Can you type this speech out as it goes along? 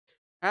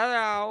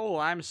Hello,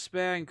 I'm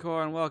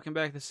Spancor, and welcome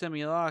back to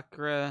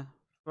Simulacra.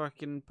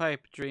 Fucking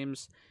pipe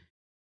dreams.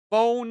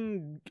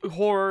 Phone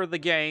horror the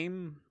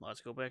game.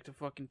 Let's go back to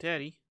fucking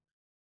Teddy.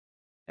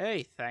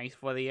 Hey, thanks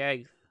for the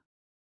eggs.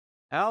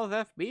 How's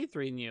FB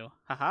treating you?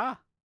 Haha.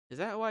 Is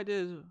that how I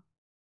did his...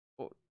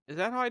 Is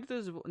that how I did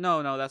his...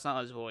 No, that's not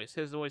his voice.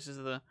 His voice is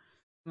the...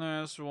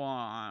 This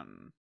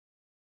one.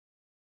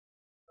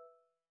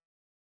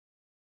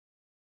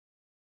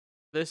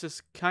 This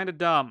is kinda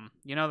dumb.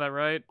 You know that,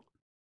 right?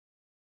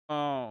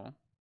 Oh.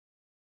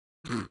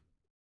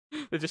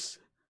 It just...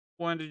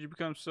 When did you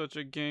become such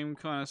a game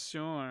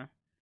connoisseur?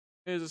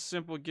 It is a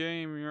simple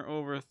game, you're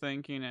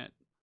overthinking it.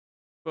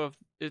 But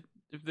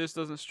if this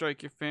doesn't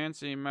strike your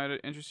fancy, it might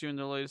interest you in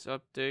the latest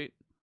update.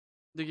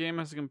 The game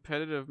has a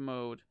competitive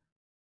mode.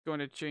 It's going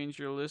to change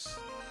your list.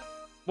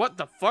 What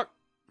the fuck?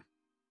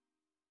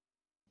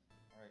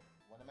 Alright,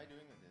 what am I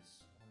doing with this?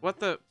 What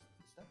the...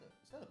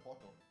 It's not a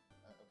portal.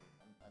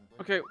 I'm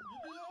going Okay. to...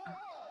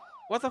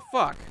 What the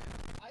fuck?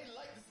 I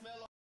like the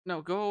smell of...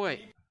 No, go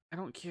away. I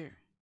don't care.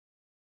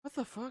 What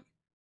the fuck?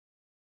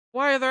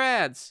 Why are there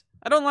ads?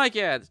 I don't like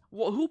ads.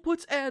 Who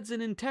puts ads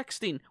in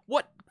texting?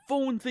 What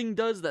phone thing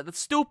does that? That's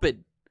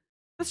stupid.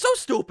 That's so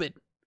stupid.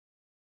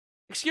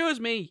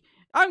 Excuse me.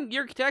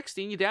 You're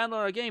texting, you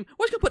download a game.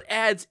 What's gonna put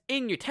ads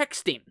in your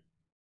texting?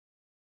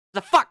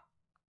 The fuck?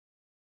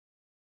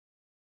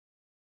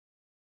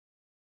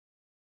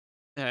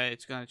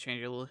 It's gonna change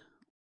your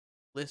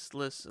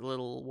listless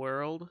little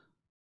world.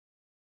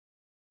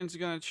 It's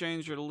gonna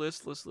change your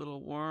listless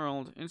little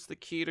world. It's the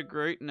key to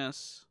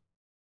greatness.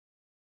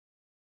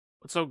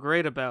 What's so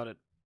great about it?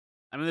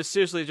 I mean, this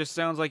seriously just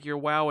sounds like your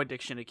WoW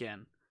addiction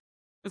again.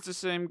 It's the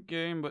same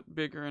game, but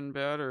bigger and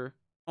better.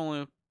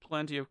 Only with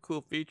plenty of cool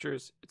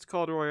features. It's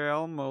called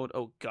Royale mode.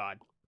 Oh god.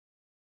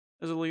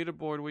 There's a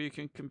leaderboard where you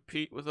can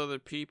compete with other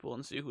people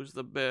and see who's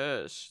the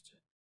best.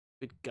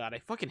 Good god, I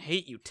fucking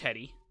hate you,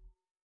 Teddy.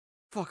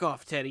 Fuck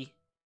off, Teddy.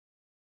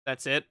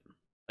 That's it?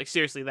 Like,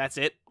 seriously, that's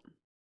it?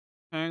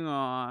 Hang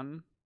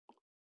on.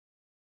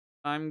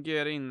 I'm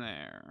getting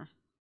there.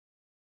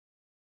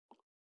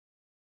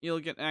 You'll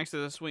get access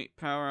to sweet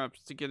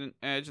power-ups to get an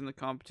edge in the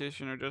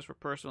competition or just for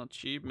personal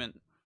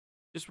achievement.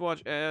 Just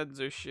watch ads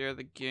or share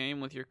the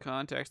game with your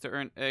contacts to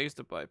earn eggs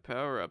to buy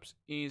power-ups.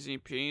 Easy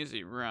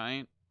peasy,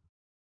 right?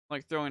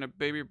 Like throwing a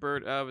baby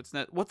bird out of its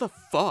net. What the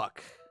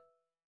fuck?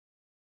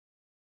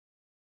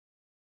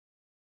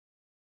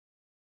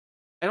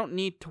 I don't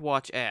need to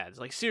watch ads.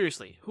 Like,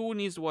 seriously, who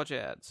needs to watch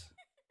ads?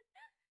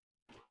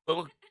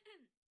 Ugh.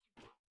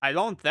 I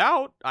don't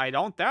doubt,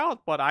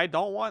 but I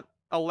don't want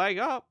a leg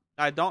up.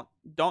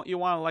 Don't you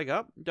want a leg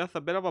up? Just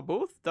a bit of a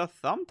boost? Just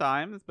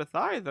sometimes.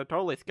 Besides, they're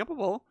totally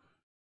skippable.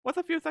 What's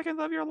a few seconds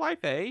of your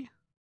life, eh?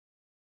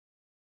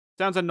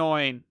 Sounds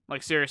annoying.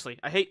 Like, seriously.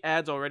 I hate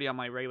ads already on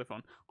my regular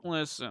phone.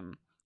 Listen,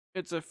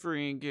 it's a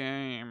free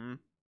game.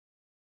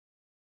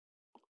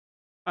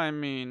 I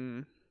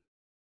mean,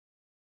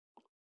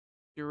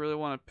 you really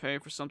want to pay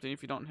for something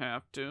if you don't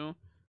have to?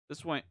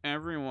 This way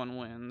everyone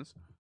wins.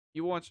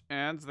 You watch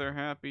ads, they're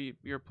happy,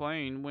 you're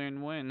playing,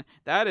 win-win.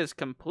 That is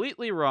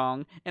completely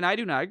wrong, and I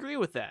do not agree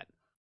with that.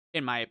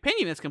 In my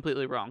opinion, it's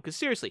completely wrong, because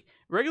seriously,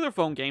 regular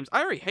phone games,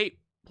 I already hate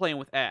playing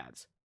with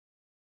ads.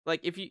 Like,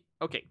 if you...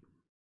 Okay.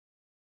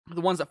 The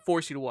ones that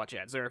force you to watch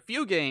ads. There are a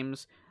few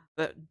games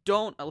that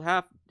don't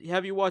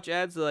have you watch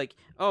ads like,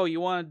 oh,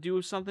 you want to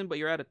do something, but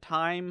you're out of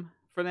time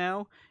for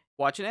now?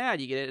 Watch an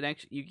ad,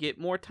 you get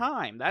more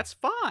time. That's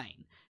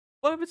fine.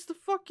 But if it's the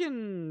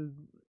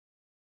fucking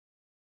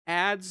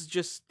ads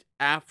just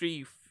after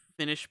you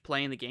finish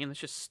playing the game, that's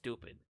just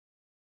stupid.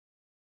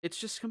 It's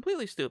just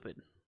completely stupid.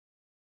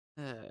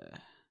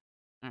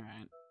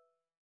 Alright.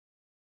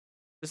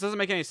 This doesn't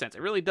make any sense.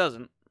 It really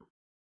doesn't.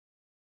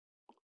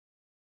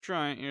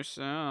 Try it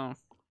yourself.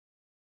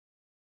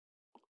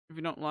 If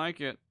you don't like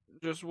it,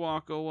 just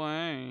walk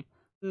away.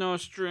 No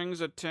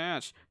strings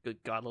attached.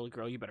 Good god, little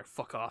girl, you better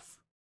fuck off.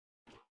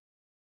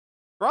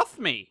 Trust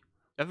me.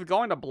 This is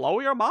going to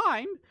blow your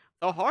mind.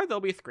 So hard they'll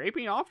be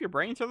scraping off your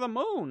brain to the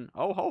moon.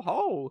 Oh ho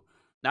ho.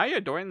 Now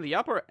you're during the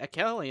upper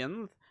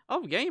echelons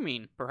of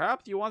gaming.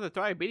 Perhaps you want to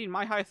try beating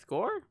my high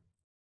score?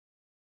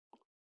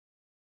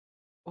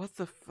 What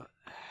the fuck?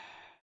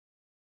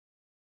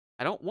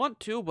 I don't want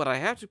to, but I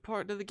have to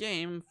part of the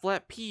game.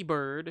 Flappy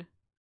bird.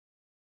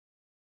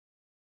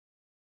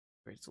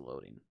 Wait, it's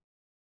loading.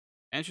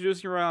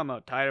 Introducing your Royale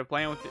mode. Tired of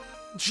playing with it?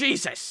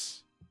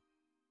 Jesus!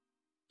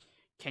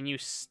 Can you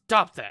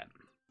stop that?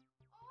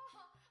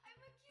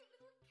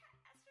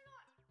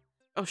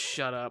 Oh,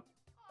 shut up.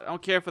 I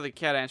don't care for the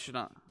cat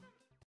astronaut.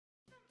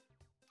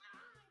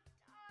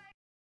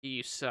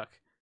 You suck.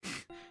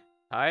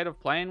 Tired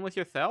of playing with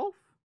yourself?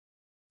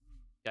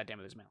 God damn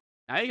it, this mail.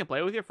 Now you can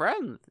play with your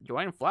friends.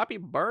 Join Flappy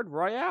Bird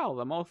Royale,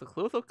 the most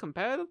exclusive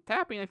competitive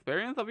tapping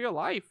experience of your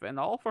life, and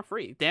all for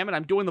free. Damn it,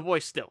 I'm doing the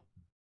voice still.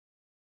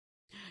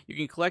 You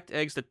can collect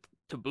eggs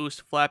to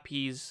boost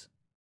Flappy's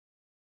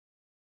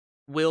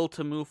will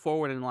to move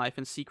forward in life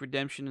and seek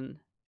redemption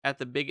at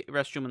the big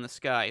restroom in the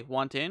sky.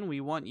 Want in? We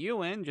want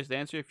you in. Just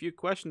answer a few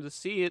questions to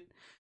see it.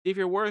 See if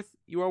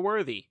you are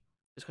worthy.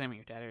 Disclaimer,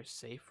 your data is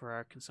safe for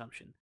our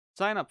consumption.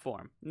 Sign up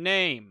form.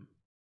 Name.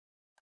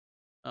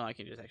 Oh, I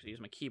can just actually use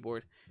my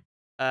keyboard.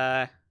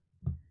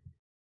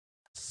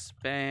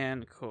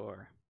 Span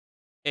core.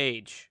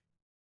 Age.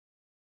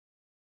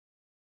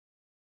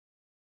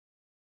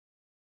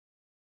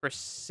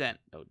 Percent.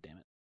 Oh, damn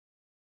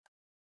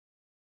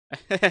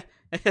it.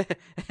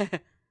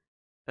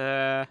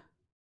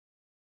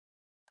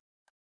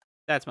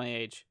 That's my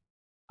age.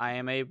 I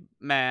am a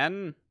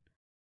man.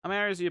 How many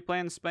hours do you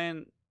plan to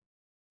spend?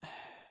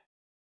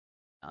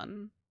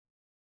 None.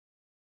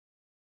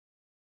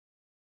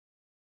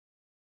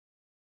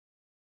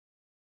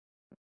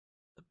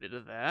 A bit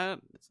of that.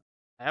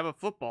 I have a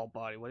football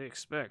body. What do you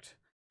expect?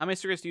 How many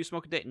cigarettes do you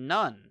smoke a day?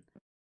 None.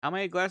 How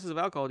many glasses of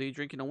alcohol do you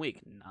drink in a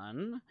week?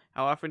 None.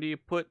 How often do you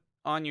put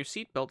on your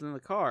seatbelt in the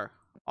car?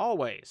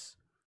 Always.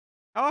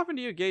 How often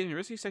do you engage in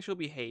risky sexual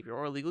behavior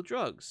or illegal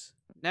drugs?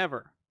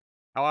 Never.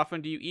 How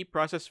often do you eat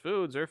processed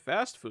foods or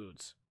fast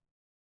foods?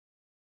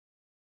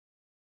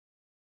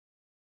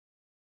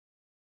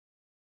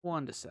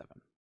 1 to 7.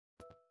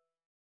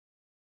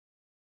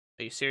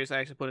 Are you serious? I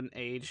actually put an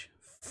age?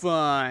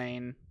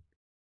 Fine.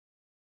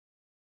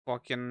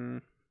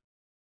 Fucking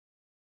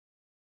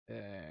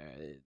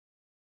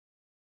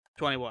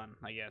 21,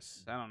 I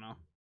guess. I don't know.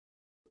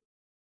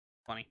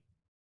 20.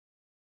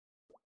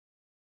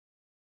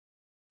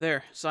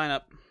 There, sign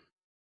up.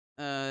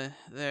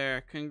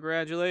 There.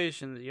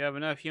 Congratulations. You have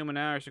enough human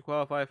hours to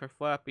qualify for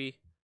Flappy.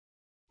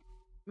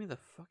 Give me the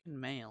fucking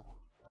mail.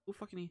 Who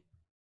fucking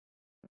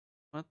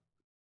what?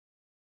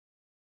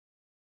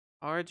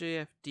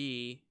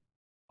 RJFD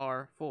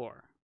R4.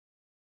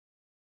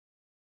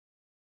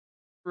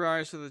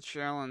 Rise to the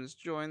challenge.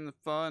 Join the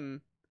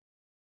fun.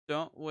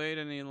 Don't wait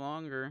any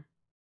longer.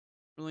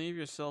 Relieve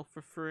yourself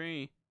for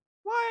free.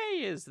 Why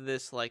is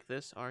this like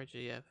this?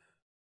 RJFD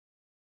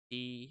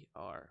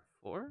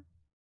R4?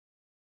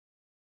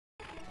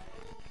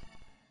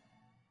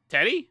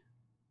 Teddy?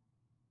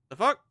 The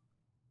fuck?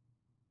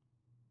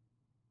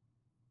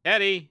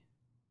 Teddy!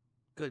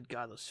 Good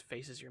God, those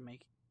faces you're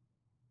making.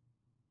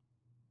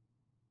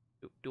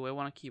 Do I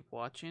want to keep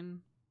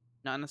watching?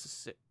 Not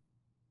necessarily.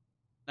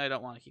 I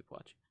don't want to keep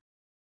watching.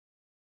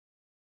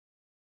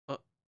 Oh.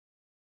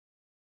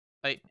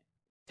 Hey.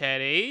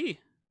 Teddy?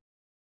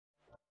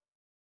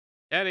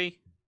 Teddy?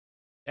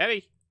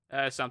 Teddy?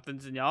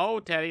 Something's... No,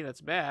 Teddy,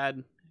 that's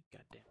bad.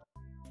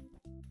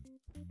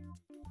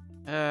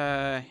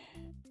 Goddamn.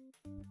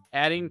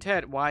 Adding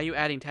Ted. Why are you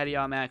adding Teddy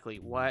automatically?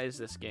 What is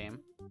this game?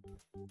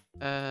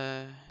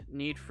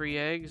 Need free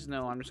eggs?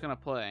 No, I'm just gonna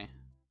play.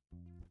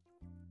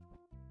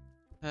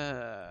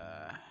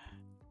 I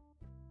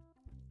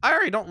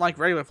already don't like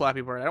regular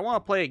Flappy Bird. I don't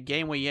want to play a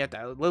game where you have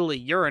to literally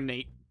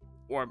urinate.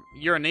 Or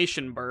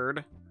urination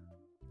bird.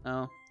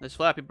 Oh, this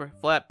Flappy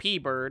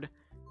Bird.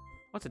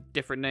 What's a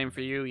different name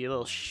for you, you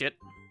little shit?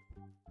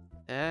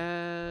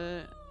 Boring.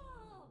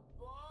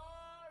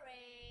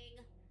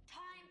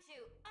 Time to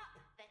up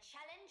the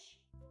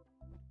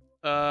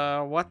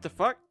challenge. What the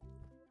fuck?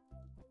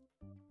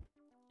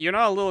 You're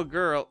not a little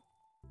girl.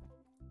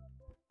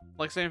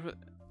 Like saying,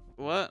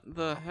 what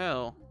the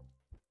hell?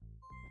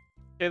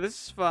 Okay, this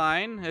is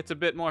fine. It's a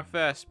bit more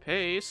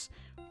fast-paced.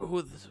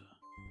 Ooh,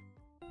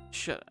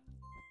 shut up.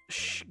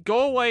 Shh,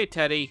 go away,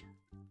 Teddy.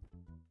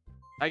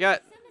 I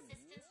got... Some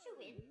assistance to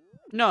win.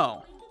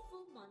 No. Joining the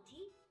full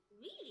Monty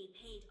really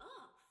paid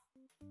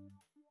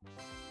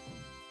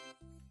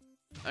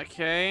off.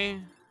 Okay.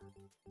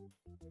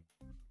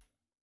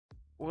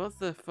 What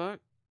the fuck?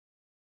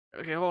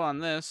 Okay, hold on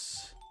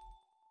this.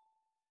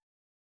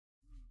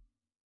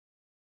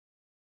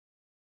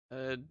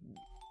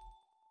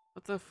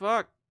 What the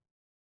fuck?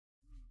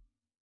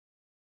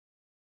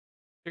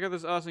 Check out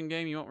this awesome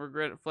game. You won't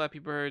regret it. Flappy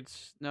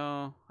Birds.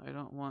 No, I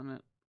don't want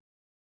it.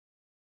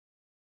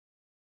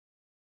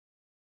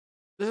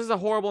 This is a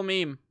horrible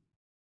meme.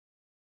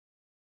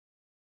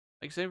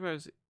 Like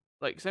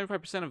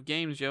 75% of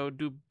games, yo.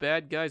 Do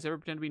bad guys ever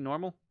pretend to be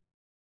normal?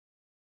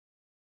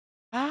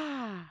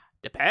 Ah,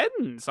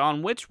 depends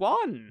on which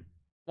one,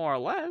 more or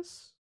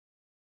less.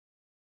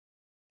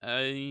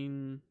 I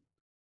mean,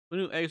 who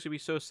knew eggs would be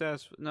so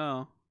satisfying?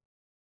 No.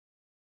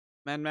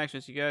 Mad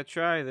Maximus, you gotta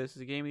try this.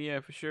 It's a game of the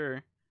year for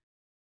sure.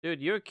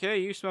 Dude, you okay?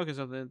 You smoking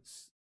something?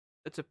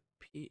 It's a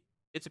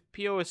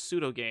POS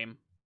pseudo game.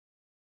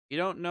 You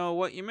don't know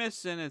what you're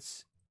missing.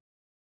 It's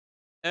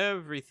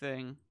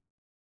everything.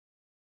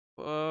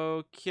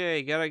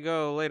 Okay, gotta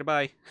go later.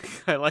 Bye.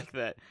 I like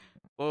that.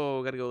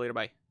 Whoa, gotta go later.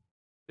 Bye.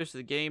 Just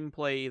the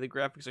gameplay, the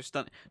graphics are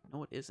stunning.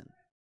 No, it isn't.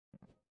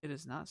 It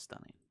is not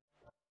stunning.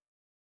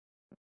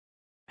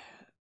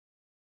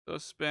 The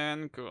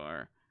span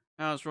core.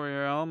 How's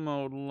Royale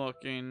mode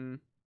looking?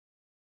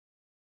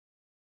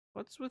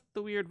 What's with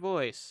the weird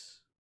voice?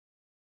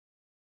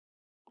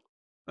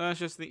 That's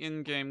just the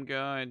in-game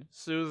guide.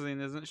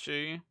 Soothing, isn't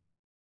she?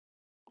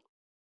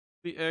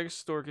 The egg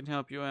store can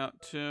help you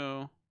out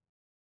too.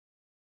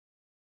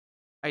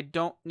 I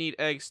don't need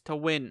eggs to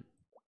win.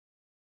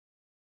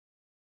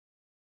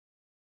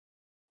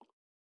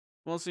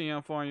 We'll see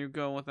how far you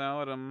go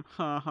without them.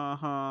 Ha ha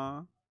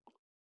ha.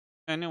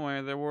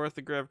 Anyway, they're worth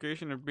the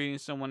gratification of beating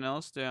someone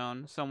else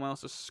down. Someone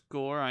else's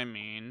score, I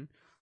mean.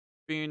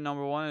 Being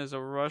number one is a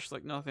rush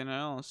like nothing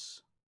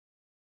else.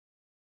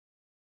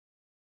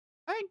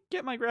 I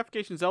get my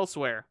gratifications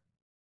elsewhere.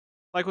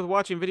 Like with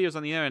watching videos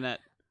on the internet.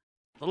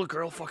 Little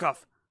girl, fuck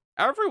off.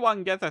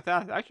 Everyone gets a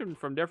satisfaction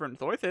from different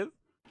sources.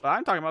 But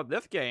I'm talking about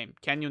this game.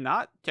 Can you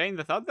not change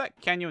the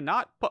subject? Can you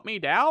not put me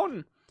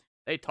down?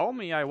 They told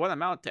me I wouldn't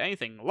amount to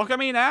anything. Look at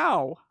me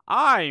now.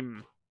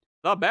 I'm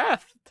the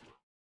best.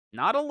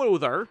 Not a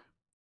loser.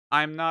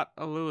 I'm not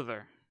a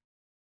loser.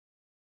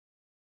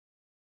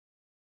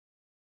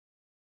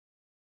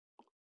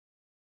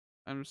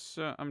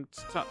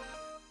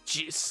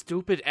 Gee,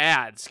 stupid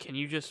ads. Can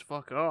you just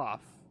fuck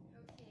off?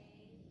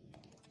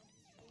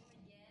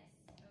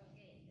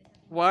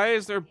 Why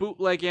is there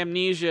bootleg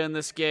amnesia in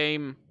this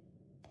game?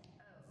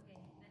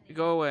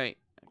 Go away.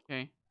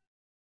 Okay.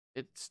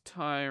 It's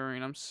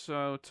tiring. I'm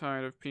so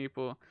tired of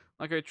people.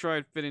 Like, I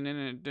tried fitting in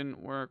and it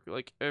didn't work.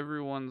 Like,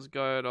 everyone's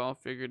got it all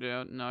figured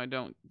out and I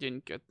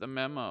didn't get the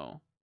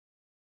memo.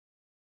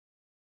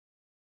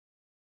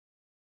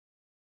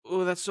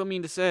 Oh, that's so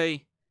mean to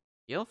say.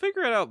 You'll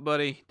figure it out,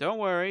 buddy. Don't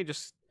worry.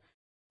 Just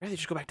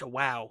go back to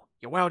WoW.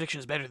 Your WoW addiction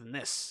is better than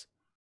this.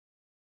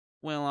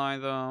 Will I,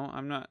 though?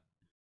 I'm not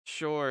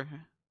sure.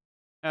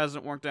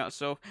 Hasn't worked out,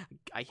 so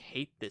I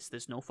hate this.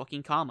 There's no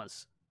fucking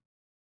commas.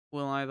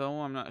 Will I,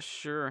 though? I'm not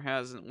sure.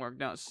 Hasn't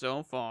worked out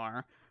so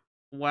far.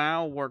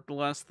 WoW worked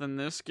less than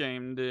this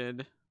game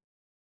did.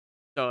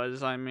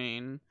 I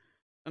mean.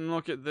 And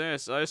look at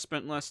this. I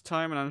spent less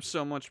time and I'm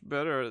so much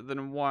better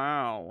than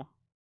WoW.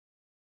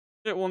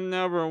 It will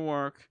never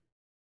work.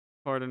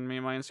 Pardon me,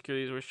 my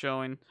insecurities were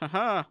showing.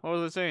 Haha, what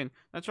was I saying?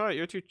 That's right,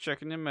 you're too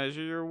checking to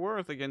measure your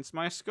worth against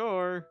my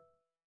score.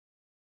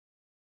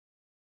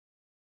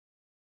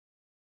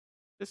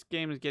 This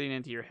game is getting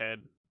into your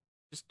head.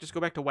 Just go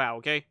back to WoW,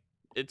 okay?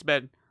 It's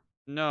bad.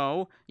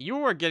 No,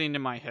 you are getting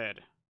in my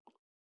head.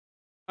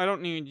 I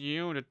don't need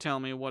you to tell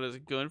me what is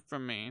good for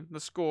me. The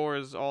score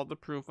is all the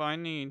proof I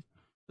need.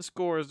 The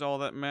score is all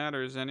that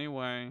matters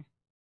anyway.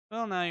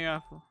 Well, now you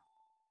have...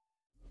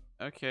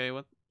 Okay,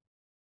 what...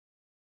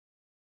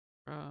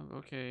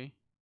 okay.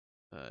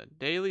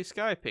 Daily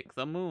sky pick,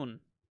 the moon.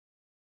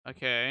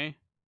 Okay.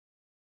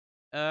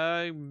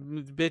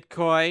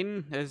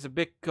 Bitcoin. There's a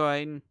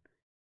Bitcoin.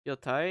 Feel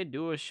tired?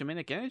 Do a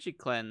shamanic energy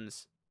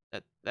cleanse.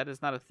 That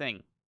is not a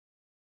thing.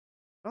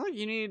 I don't think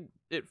you need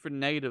it for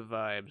negative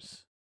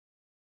vibes.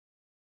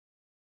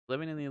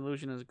 Living in the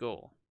illusion is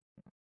goal.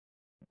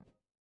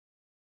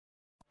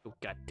 Oh,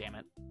 god damn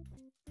it.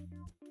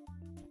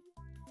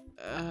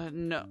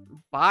 No.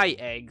 Buy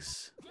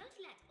eggs. Don't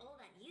let all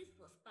that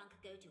useful spunk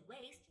go to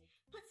waste.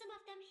 Put some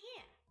of them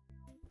here.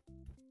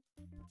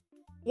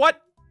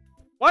 What?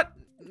 What?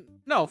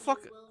 No,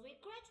 fuck. You will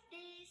regret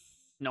this.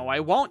 No, I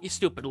won't, you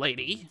stupid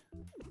lady.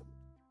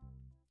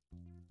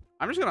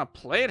 I'm just gonna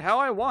play it how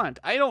I want.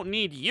 I don't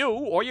need you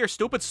or your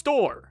stupid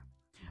store.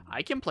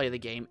 I can play the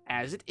game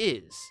as it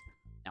is.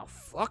 Now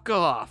fuck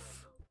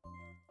off.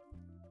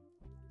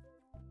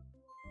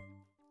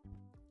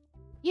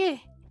 Yeah,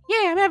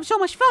 I'm having so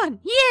much fun.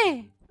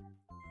 Yeah.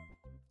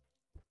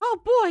 Oh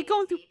boy,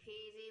 going through... Easy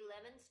peasy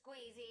lemon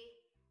squeezy.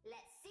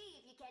 Let's see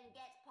if you can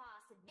get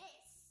past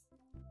this.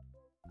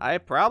 I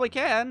probably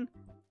can.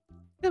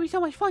 It'll be so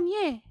much fun,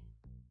 yeah.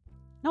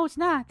 No, it's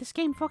not. This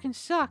game fucking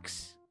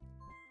sucks.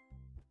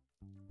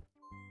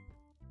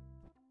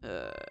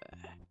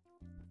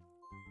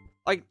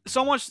 Like,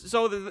 so much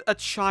so that a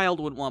child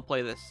wouldn't want to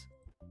play this.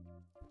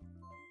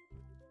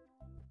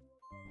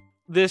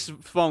 This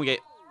phone game.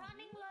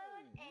 Running low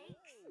on eggs?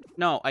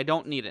 No, I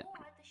don't need it.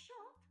 Or at the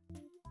shop?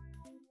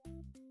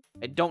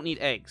 I don't need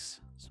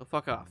eggs. So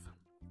fuck off.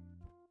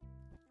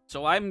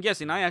 So I'm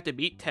guessing I have to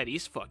beat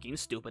Teddy's fucking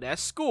stupid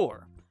ass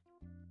score.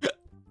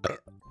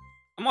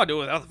 I'm gonna do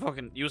it without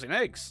fucking using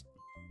eggs.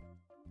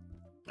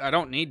 I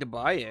don't need to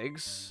buy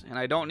eggs, and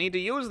I don't need to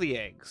use the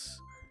eggs.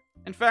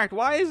 In fact,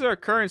 why is there a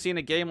currency in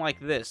a game like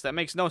this? That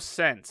makes no That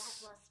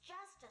sense. was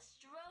just a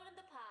stroll in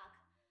the park.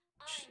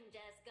 I'm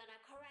just gonna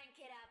crank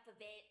it up a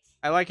bit.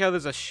 I like how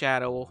there's a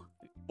shadow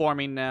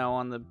forming now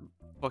on the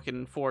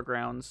fucking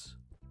foregrounds.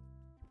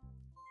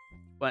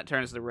 When it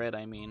turns to red,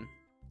 I mean.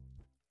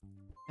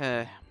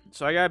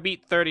 So I gotta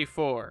beat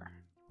 34.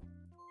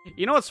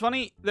 You know what's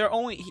funny?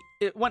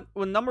 It went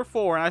with number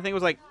 4, and I think it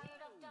was like, Tired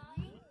of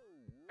dying?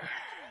 Have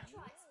you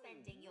tried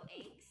spending your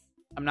eggs?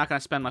 I'm not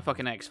gonna spend my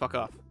fucking eggs. Fuck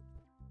off.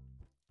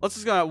 Let's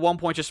just gonna at one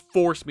point just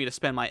force me to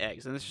spend my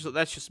eggs, and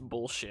that's just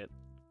bullshit.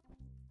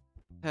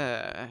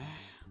 I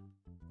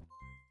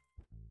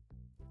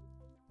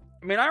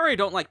mean, I already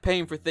don't like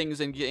paying for things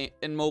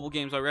in mobile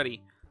games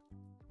already.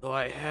 Though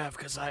I have,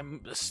 because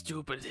I'm a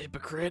stupid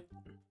hypocrite.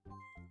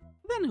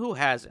 Then who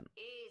hasn't?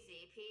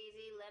 Easy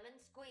peasy lemon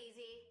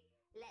squeezy.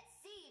 Let's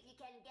see if you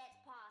can get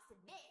past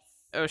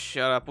this. Oh,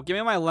 shut up. Well, give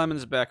me my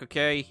lemons back,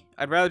 okay?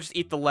 I'd rather just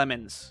eat the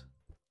lemons.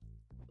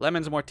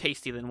 Lemons are more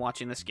tasty than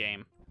watching this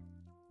game.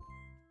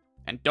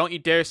 And don't you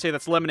dare say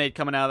that's lemonade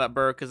coming out of that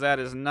bird, because that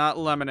is not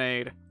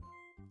lemonade.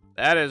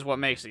 That is what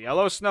makes the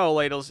yellow snow,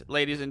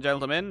 ladies and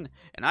gentlemen.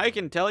 And I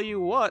can tell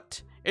you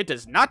what, it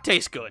does not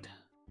taste good.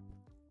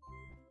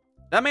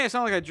 That may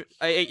sound like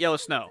I ate yellow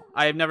snow.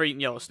 I have never eaten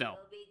yellow snow.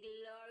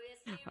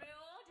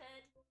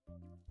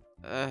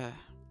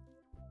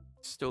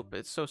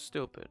 Stupid. So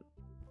stupid.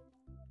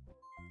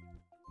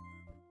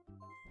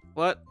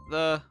 What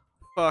the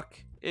fuck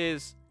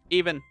is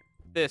even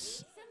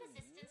this?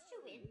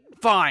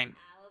 Fine.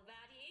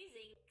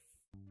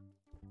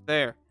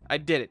 There. I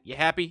did it. You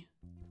happy?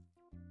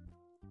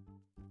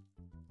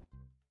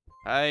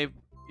 I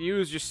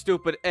used your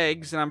stupid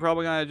eggs, and I'm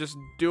probably gonna just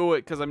do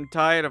it because I'm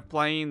tired of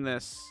playing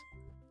this.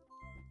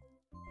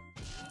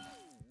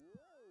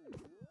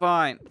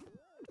 Fine.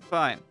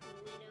 Fine.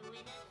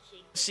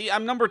 See,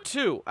 I'm number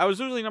 2. I was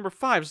usually number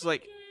 5. It's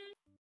like,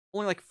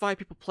 only like 5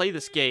 people play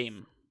this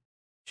game.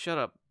 Shut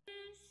up.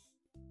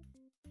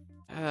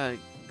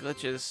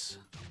 Glitches.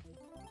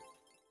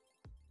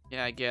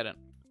 Yeah, I get it.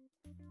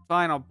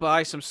 Fine, I'll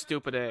buy some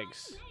stupid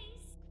eggs.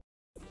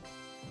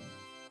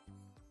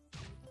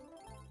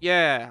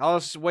 Yeah, I'll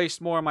just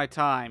waste more of my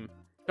time.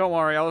 Don't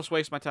worry, I'll just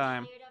waste my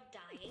time.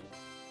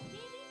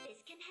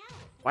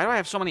 Why do I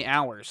have so many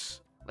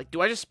hours? Like,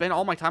 do I just spend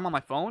all my time on my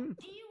phone?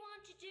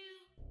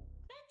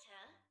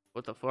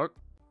 What the fuck?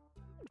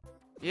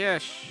 Yeah,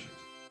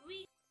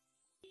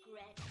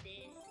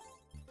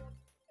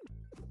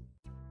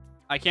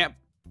 I can't...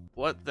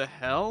 What the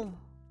hell?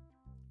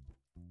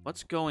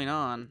 What's going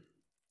on?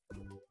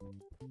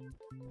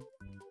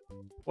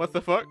 What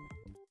the fuck?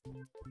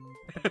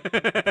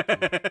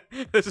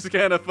 This is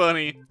kind of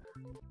funny.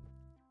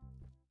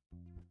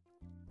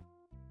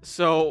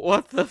 So,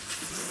 what the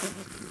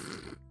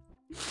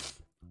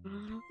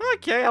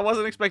Okay, I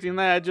wasn't expecting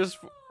that,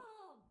 just... Boring.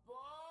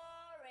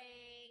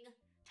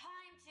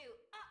 Time to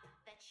up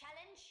the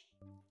challenge.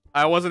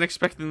 I wasn't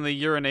expecting the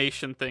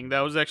urination thing.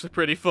 That was actually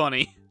pretty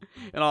funny,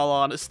 in all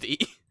honesty.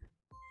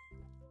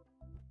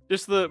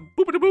 Just the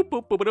boop boop boop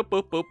boop boop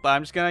boop boop.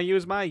 I'm just gonna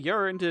use my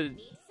urine to... Need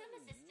some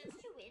assistance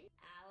to win?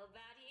 How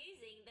about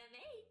using the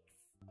makes?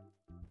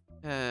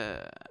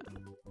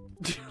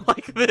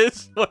 like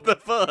this? What the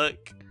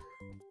fuck?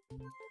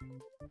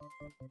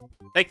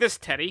 Take this,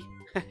 Teddy.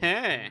 A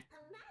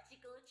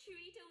magical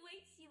treat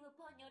awaits you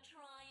upon your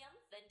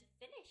triumphant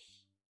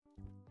finish.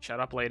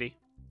 Shut up, lady.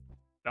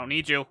 Don't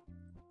need you.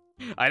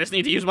 I just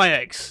need to use my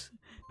eggs.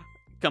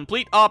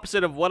 Complete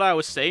opposite of what I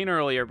was saying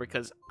earlier,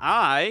 because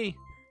I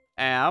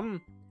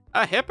am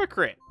a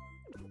hypocrite.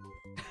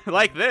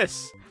 Like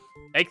this.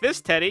 Take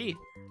this, Teddy.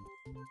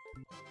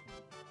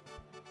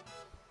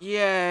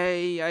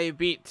 Yay, I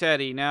beat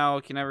Teddy. Now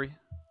can every...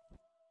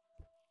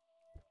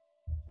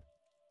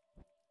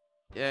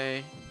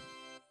 Yay.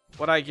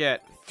 What'd I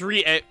get?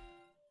 3 egg...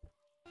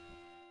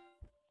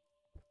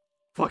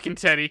 Fucking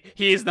Teddy.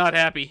 He is not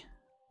happy.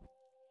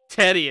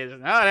 Teddy is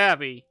not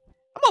happy.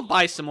 I'm gonna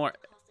buy some more...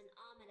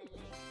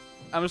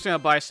 I'm just gonna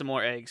buy some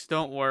more eggs.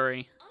 Don't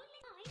worry.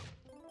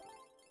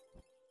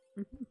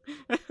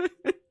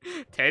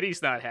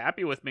 Teddy's not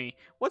happy with me.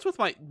 What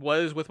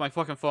is with my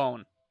fucking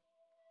phone?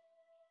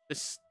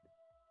 This...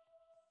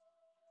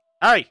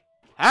 Hey!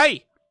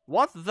 Hey!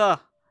 What the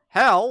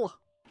hell?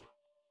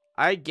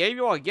 I gave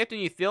you a gift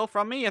and you steal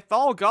from me. It's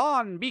all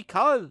gone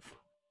because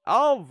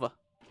of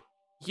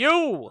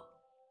you.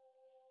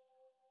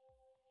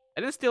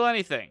 I didn't steal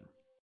anything.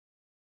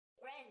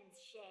 Friends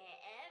share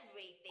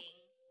everything.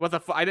 What the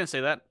fu- I didn't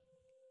say that.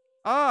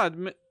 Ah,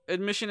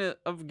 admission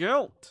of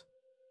guilt.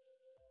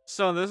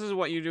 So this is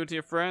what you do to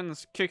your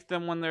friends. Kick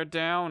them when they're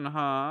down,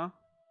 huh?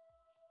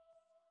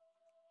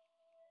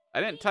 I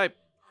didn't type...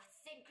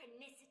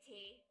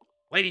 Synchronicity.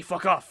 Lady,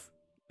 fuck off.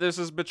 This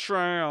is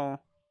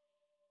betrayal.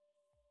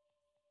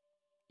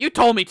 You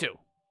told me to.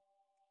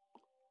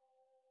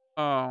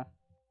 Oh.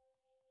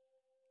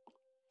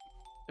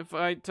 If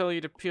I tell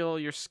you to peel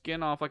your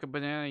skin off like a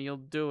banana, you'll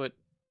do it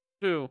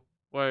too.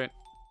 Wait.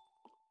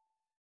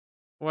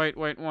 Wait.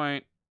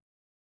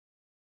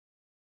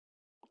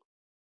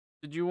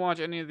 Did you watch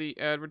any of the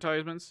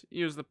advertisements?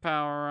 Use the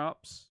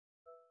power-ups?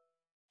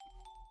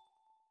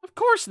 Of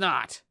course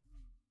not!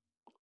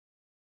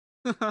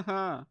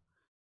 Haha.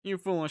 You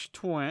foolish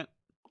twit.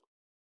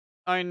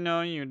 I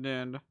know you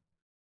did.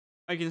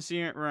 I can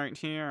see it right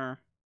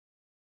here.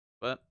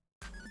 But...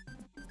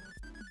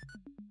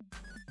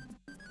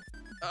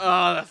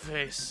 Oh, the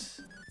face.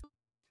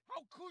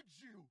 How could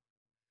you?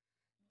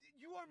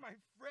 You are my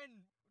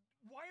friend.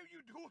 Why are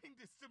you doing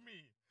this to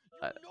me?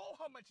 You know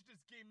how much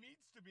this game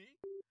means to me.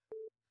 You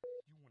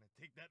want to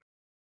take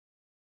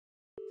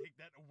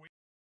that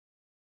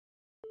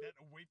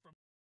away from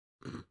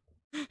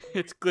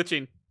It's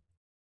glitching.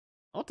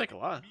 I'll take a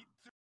lot.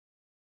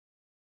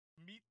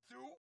 me too.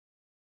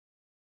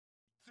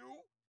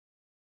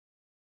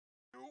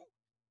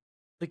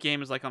 The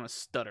game is like on a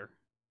stutter.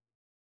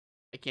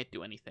 I can't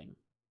do anything.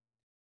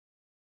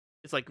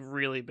 It's like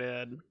really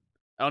bad.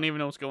 I don't even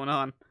know what's going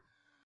on.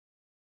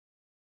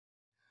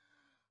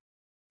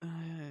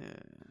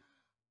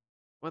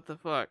 What the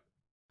fuck?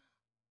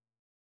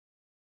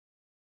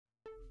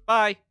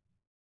 Bye.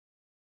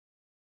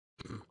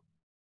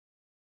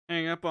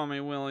 Hang up on me,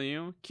 will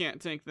you?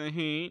 Can't take the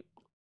heat.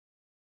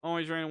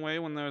 Always ran away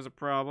when there was a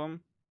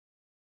problem.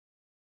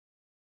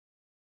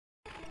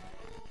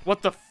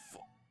 What the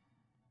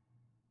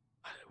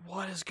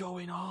What is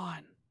going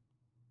on?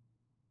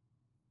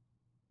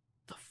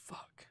 The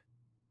fuck?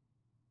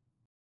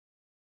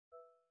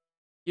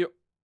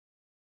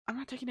 I'm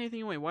not taking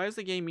anything away. Why does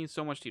the game mean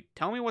so much to you?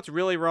 Tell me what's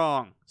really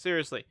wrong.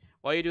 Seriously.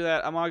 While you do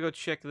that, I'm gonna go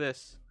check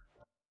this.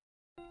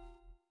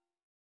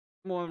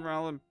 More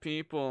relevant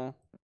people.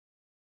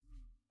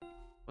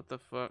 What the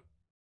fuck?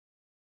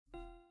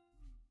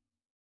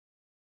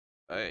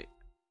 Okay.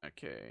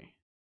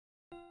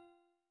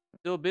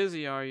 Still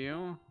busy, are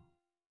you?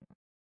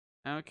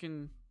 How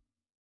can...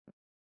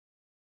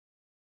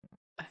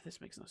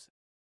 This makes no sense.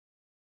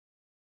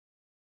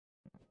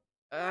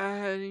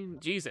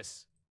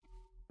 Jesus.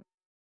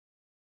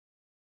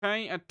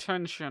 Pay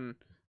attention.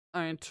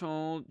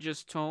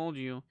 Just told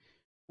you.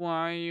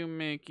 Why are you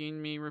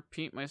making me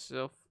repeat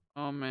myself?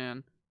 Oh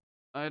man.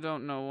 I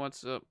don't know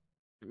what's up.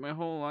 My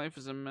whole life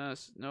is a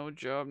mess. No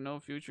job, no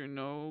future,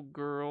 no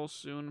girl,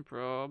 soon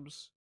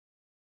probs.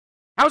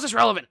 How is this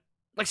relevant?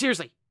 Like,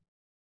 seriously.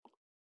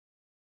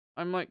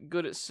 I'm like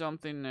good at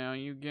something now,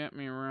 you get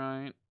me,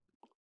 right?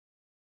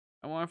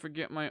 I want to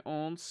forget my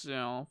old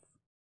self.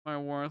 My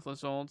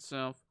worthless old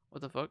self.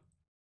 What the fuck?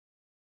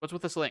 What's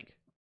with this link?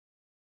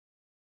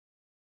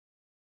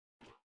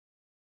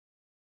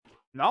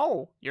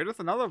 No, you're just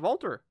another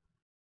Volter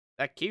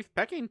that keeps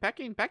pecking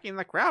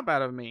the crap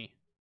out of me.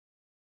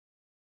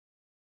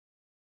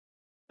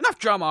 Enough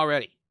drama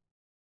already.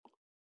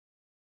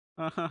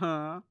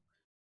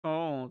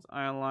 Cold,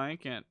 I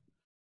like it.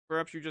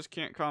 Perhaps you just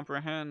can't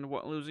comprehend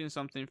what losing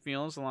something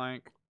feels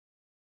like.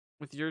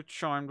 With your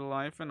charmed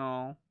life and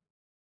all.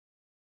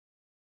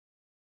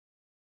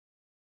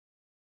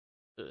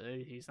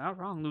 He's not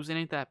wrong. Losing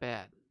ain't that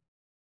bad.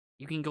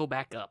 You can go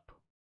back up.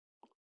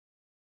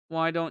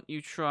 Why don't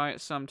you try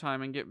it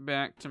sometime and get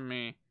back to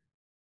me?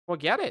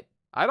 Forget it.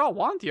 I don't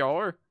want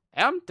your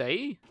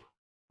empty,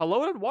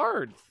 polluted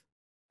words.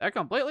 They're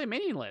completely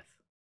meaningless.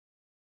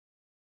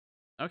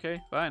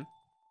 Okay, fine.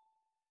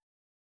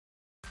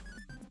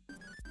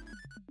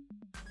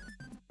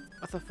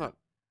 What the fuck?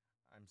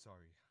 I'm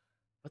sorry.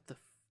 What the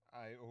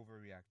I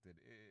overreacted.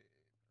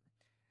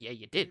 Yeah,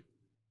 you did.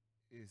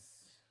 It is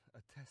a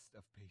test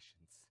of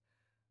patience.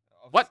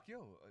 Of What?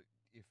 skill.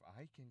 If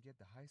I can get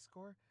the high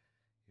score,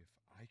 if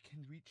I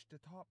can reach the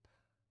top,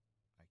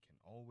 I can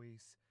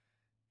always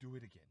do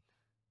it again.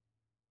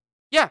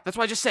 Yeah, that's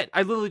what I just said.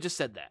 I literally just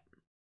said that.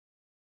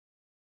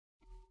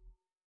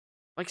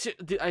 Like,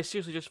 I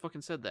seriously just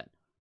fucking said that.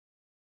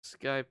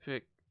 Sky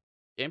pick.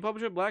 Game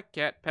publisher Black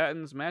Cat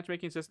patents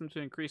matchmaking system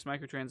to increase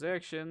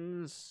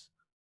microtransactions.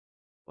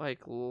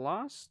 Like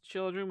lost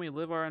children, we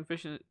live our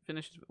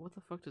unfinished. What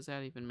the fuck does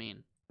that even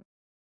mean?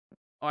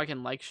 Oh, I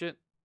can like shit?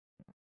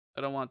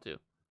 I don't want to.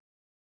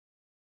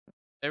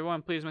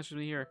 Everyone, please message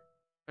me here.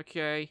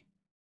 Okay.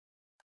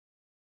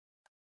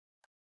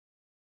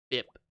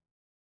 Bip.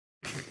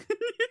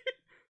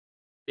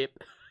 Bip.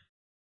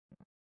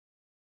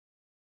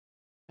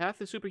 Path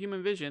to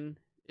superhuman vision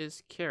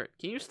is carrot.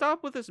 Can you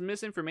stop with this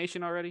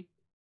misinformation already?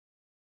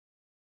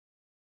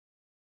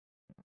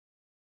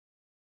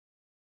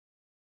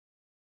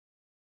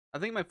 I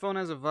think my phone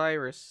has a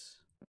virus.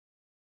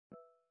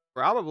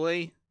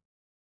 Probably.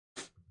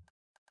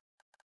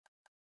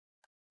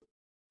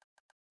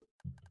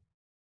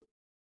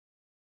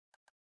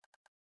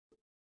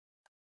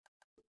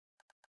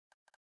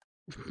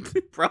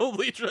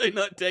 Probably try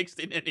not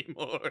texting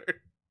anymore.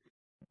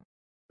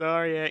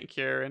 Sorry, Aunt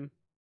Karen.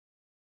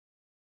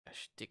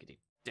 Gosh, diggity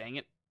dang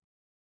it.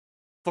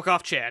 Fuck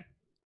off, Chad.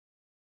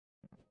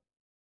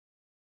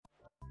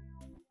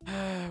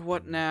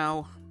 What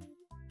now?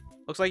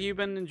 Looks like you've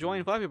been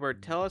enjoying Flappy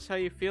Bird. Tell us how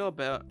you feel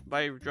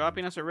by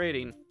dropping us a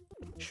rating.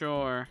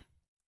 Sure.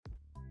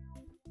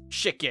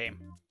 Shit game.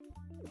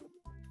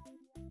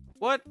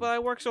 What? But I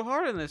worked so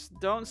hard on this.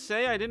 Don't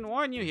say I didn't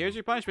warn you. Here's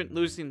your punishment.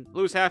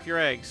 Lose half your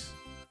eggs.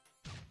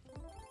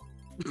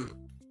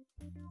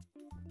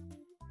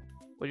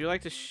 Would you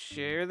like to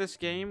share this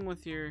game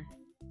with your...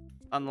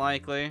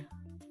 Unlikely.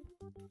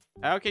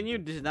 How can you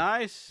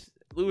deny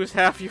lose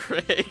half your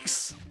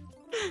eggs?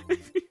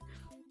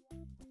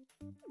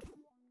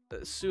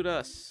 Suit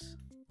us.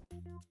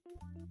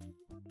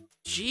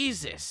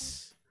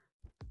 Jesus.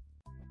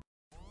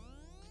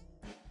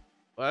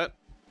 What?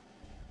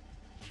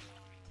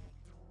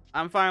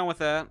 I'm fine with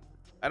that.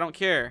 I don't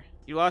care.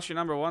 You lost your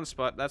 #1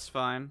 spot. That's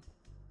fine.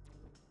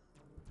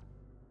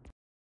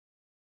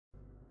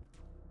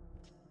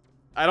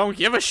 I don't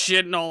give a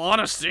shit in all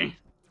honesty.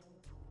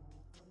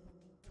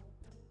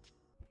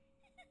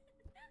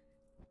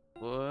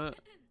 What?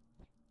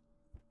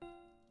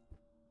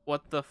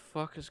 What the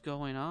fuck is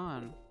going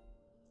on?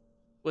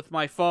 With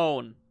my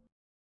phone.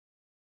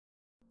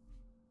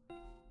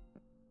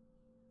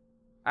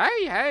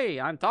 Hey,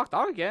 I'm Talk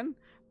again.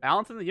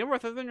 Balancing the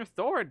universe has been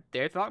restored.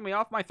 Dare to knock me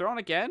off my throne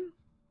again?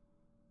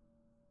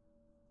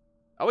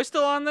 Are we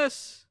still on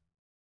this?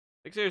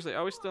 Like, seriously,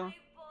 are we still? Why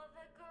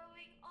bother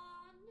going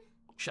on?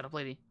 Shut up,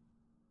 lady.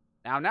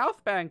 Now,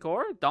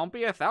 Spancor, don't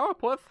be a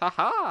sourpuss,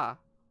 haha.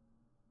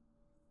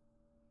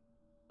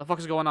 The fuck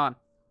is going on?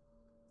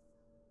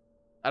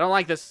 I don't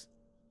like this.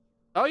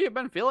 Oh, you've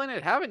been feeling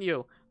it, haven't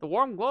you? The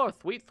warm glow of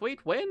sweet,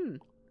 sweet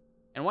wind.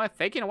 And when it's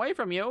taken away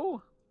from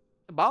you,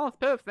 the bottomless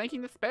pit of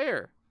thinking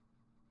despair.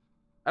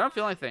 I don't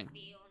feel anything.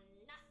 Feel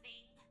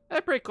nothing.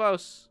 That's pretty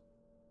close.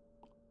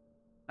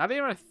 Not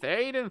even a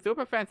shade in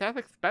super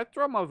fantastic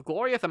spectrum of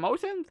glorious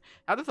emotions?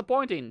 How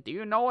disappointing. Do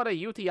you know what a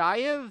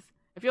UTI is?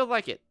 It feels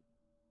like it.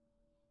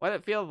 What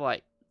it feels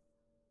like.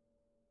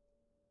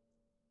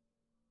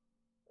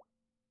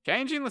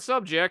 Changing the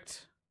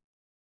subject.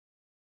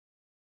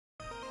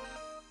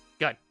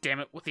 God damn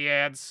it with the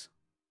ads.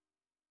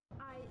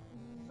 I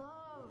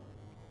love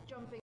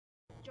jumping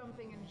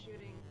and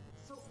shooting.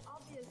 So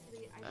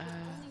obviously I should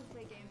only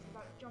play games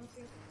about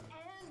jumping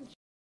and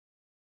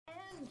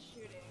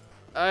shooting.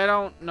 I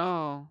don't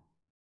know.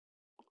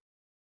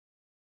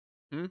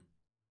 Hmm?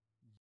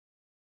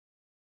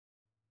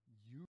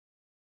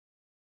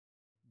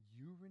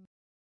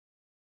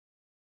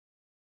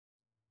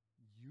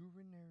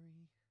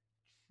 Urinary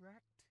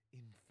tract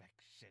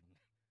infection.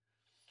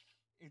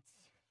 It's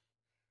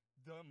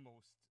the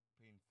most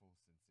painful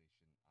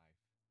sensation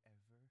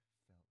I've ever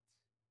felt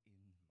in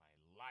my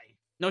life.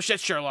 No shit,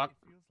 Sherlock.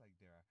 It feels like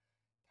there are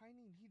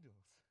tiny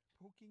needles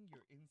poking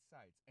your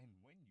insides, and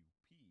when you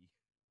pee,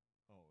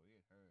 oh,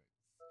 it hurts.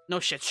 No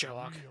shit,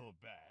 Sherlock. Real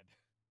bad.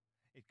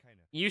 It kind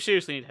of You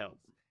seriously need help.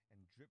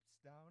 and drips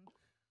down.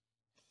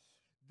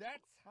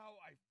 That's how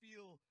I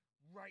feel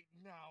right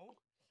now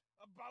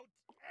about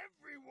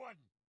everyone.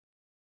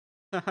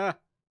 Haha.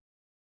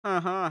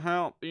 Haha,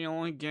 help. The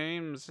only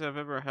games have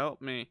ever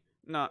helped me,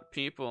 not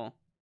people.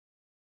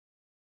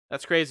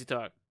 That's crazy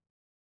talk.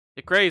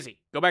 You're crazy.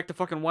 Go back to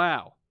fucking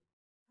WoW.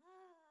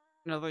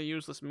 Another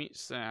useless meat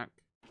sack.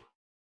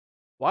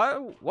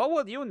 What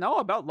would you know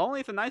about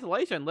loneliness and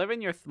isolation,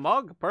 living your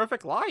smug,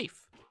 perfect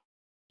life?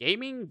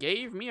 Gaming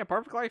gave me a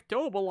perfect life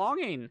too,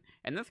 belonging,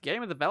 and this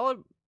game is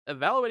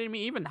evaluating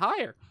me even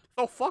higher.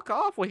 So fuck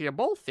off with your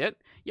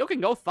bullshit. You can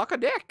go suck a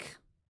dick.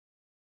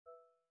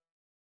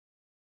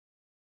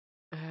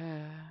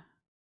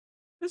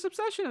 This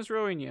obsession is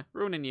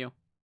ruining you.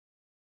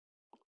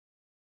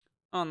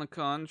 On the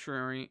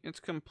contrary, it's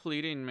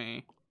completing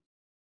me.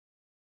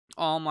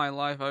 All my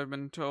life I've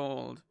been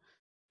told,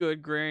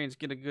 good grades,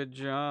 get a good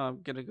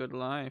job, get a good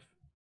life.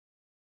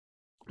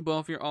 But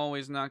if you're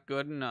always not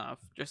good enough,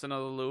 just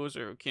another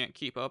loser who can't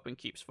keep up and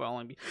keeps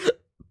falling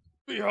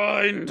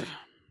behind.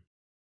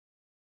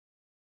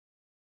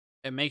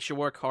 It makes you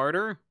work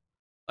harder?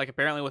 Like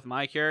apparently with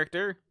my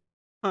character?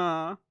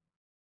 Huh?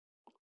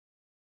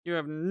 You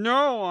have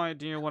no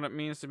idea what it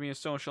means to be a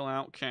social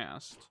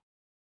outcast.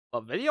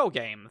 But video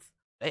games,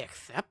 they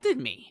accepted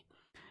me.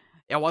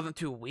 It wasn't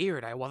too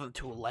weird, I wasn't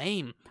too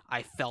lame.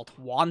 I felt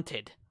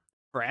wanted.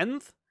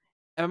 Friends?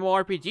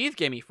 MMORPGs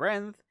gave me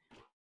friends.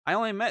 I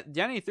only met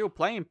Jenny through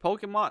playing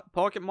Pocket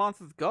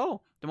Monsters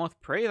Go. The most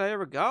praise I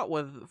ever got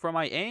was for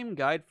my aim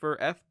guide for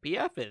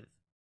FPFs.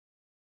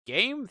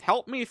 Games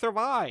help me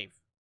survive.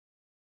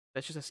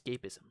 That's just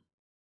escapism.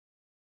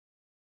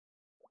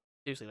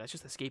 Seriously, that's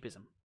just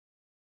escapism.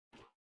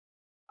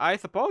 I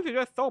suppose you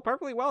just so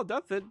perfectly well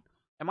does it.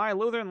 Am I a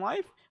loser in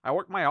life? I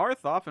worked my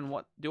arse off, and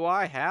what do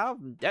I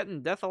have? Debt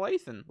and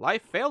desolation.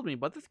 Life failed me,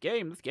 but this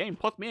game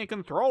puts me in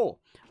control.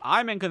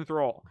 I'm in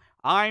control.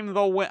 I'm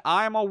a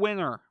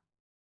winner.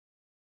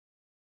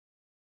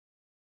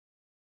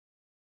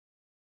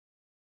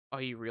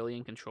 Are you really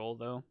in control,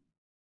 though?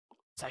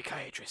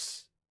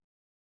 Psychiatrist.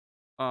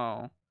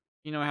 Oh.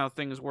 You know how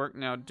things work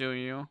now, do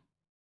you?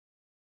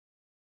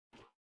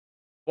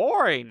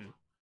 Boring!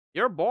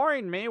 You're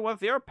boring me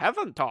with your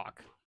peasant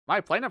talk. My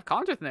plane of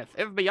consciousness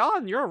is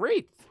beyond your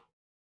reach.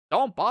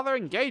 Don't bother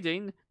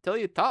engaging till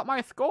you top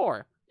my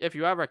score, if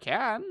you ever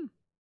can.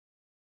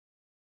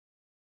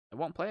 I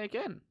won't play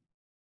again.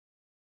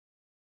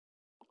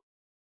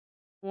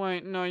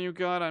 Wait, no, you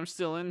got, I'm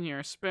still in here.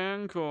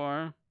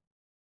 Spancor.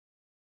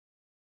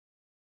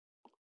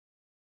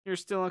 You're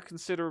still a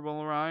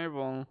considerable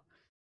rival.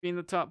 Being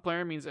the top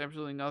player means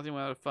absolutely nothing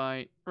without a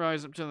fight.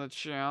 Rise up to the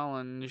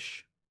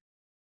challenge.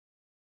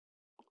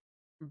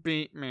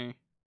 Beat me.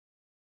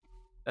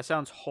 That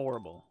sounds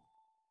horrible.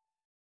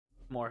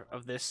 More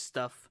of this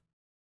stuff.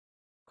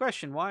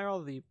 Question, why are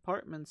all the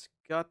apartments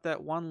got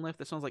that one lift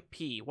that sounds like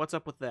pee? What's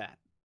up with that?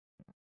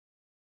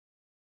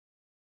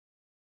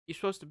 You're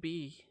supposed to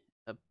be,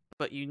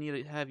 but you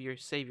need to have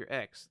save your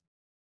ex.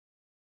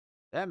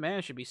 That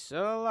man should be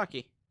so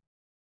lucky.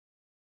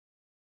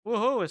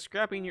 Woohoo, is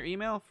scrapping your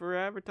email for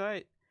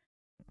advertise?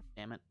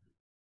 Damn it.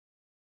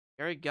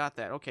 I already got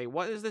that. Okay,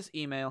 what is this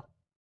email?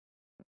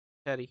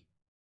 Teddy.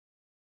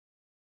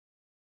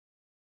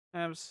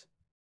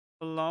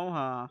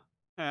 Aloha.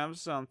 Have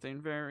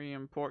something very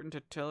important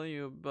to tell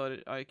you,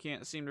 but I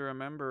can't seem to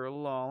remember.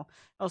 Lol.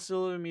 I'll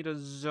still leave me to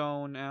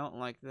zone out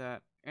like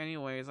that.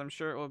 Anyways, I'm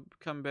sure it will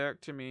come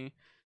back to me.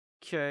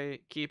 Okay,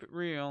 keep it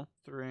real.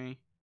 3.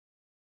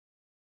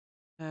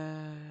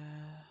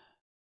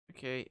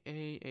 Okay,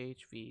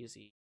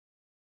 AHVZ.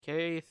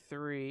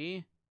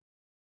 K3.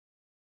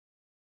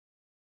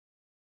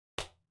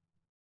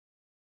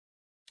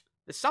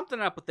 There's something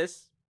up with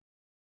this.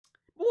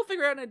 But we'll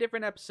figure it out in a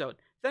different episode.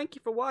 Thank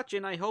you for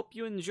watching. I hope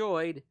you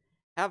enjoyed.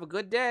 Have a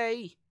good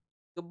day.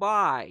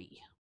 Goodbye.